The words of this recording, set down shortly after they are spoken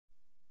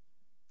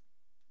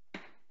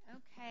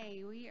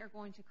are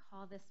going to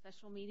call this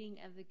special meeting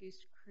of the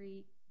Goose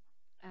Creek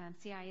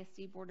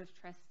CISD Board of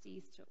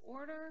Trustees to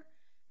order.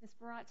 Ms.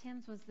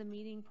 Barat-Timms, was the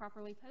meeting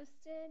properly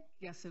posted?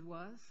 Yes, it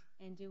was.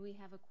 And do we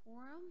have a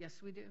quorum?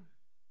 Yes, we do.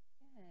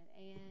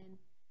 Good. And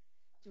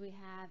do we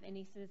have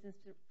any citizens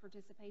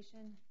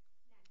participation?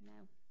 No.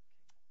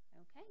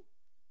 Okay.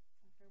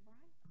 Dr.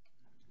 O'Brien?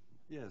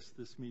 Yes,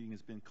 this meeting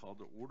has been called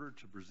to order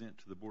to present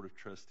to the Board of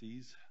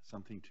Trustees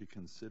something to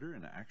consider.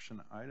 In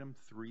action item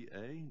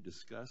 3A,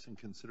 discuss and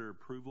consider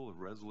approval of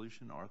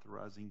resolution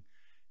authorizing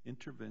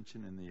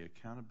intervention in the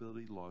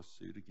accountability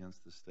lawsuit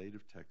against the state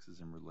of Texas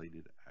and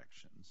related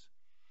actions.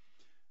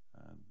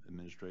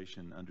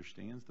 Administration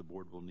understands the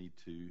board will need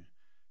to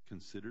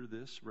consider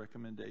this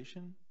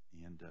recommendation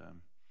and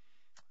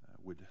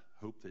would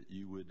hope that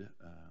you would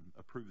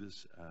approve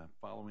this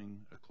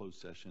following a closed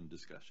session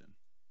discussion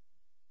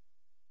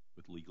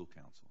with legal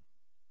counsel.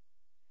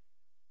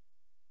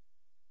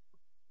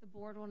 The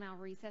board will now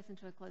recess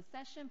into a closed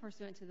session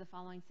pursuant to the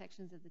following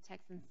sections of the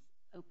Texas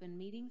Open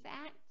Meetings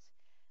Act,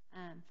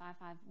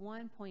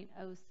 551.071,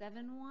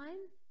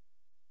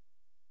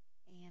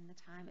 and the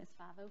time is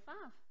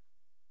 5:05.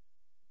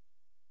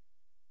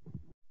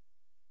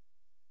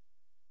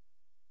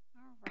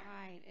 All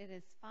right, it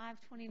is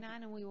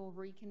 5:29 and we will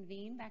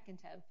reconvene back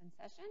into open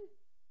session.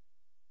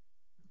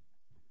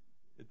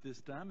 At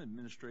this time,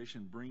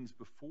 administration brings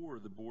before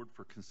the board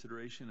for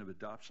consideration of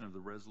adoption of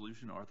the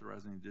resolution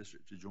authorizing the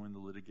district to join the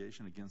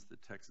litigation against the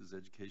Texas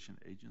Education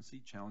Agency,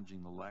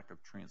 challenging the lack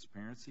of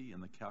transparency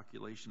in the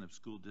calculation of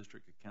school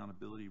district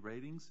accountability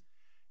ratings,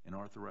 and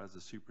authorize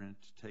the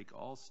superintendent to take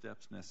all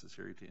steps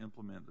necessary to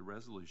implement the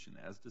resolution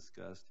as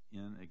discussed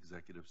in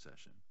executive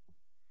session.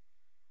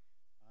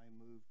 I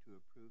move to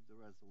approve the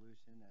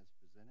resolution as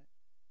presented.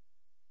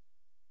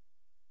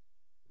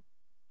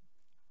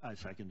 I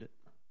second it.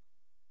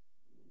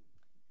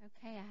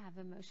 Okay, I have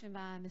a motion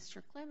by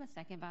Mr. Clem, a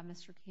second by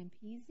Mr.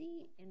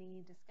 Campisi.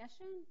 Any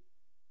discussion?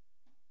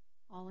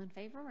 All in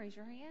favor, raise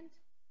your hand.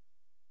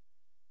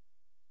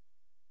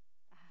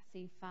 I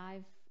see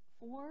 5-4,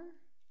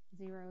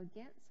 0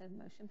 against, so the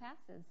motion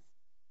passes.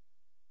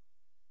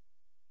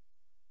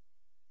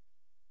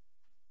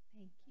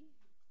 Thank you.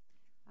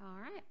 All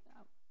right,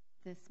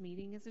 this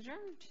meeting is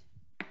adjourned.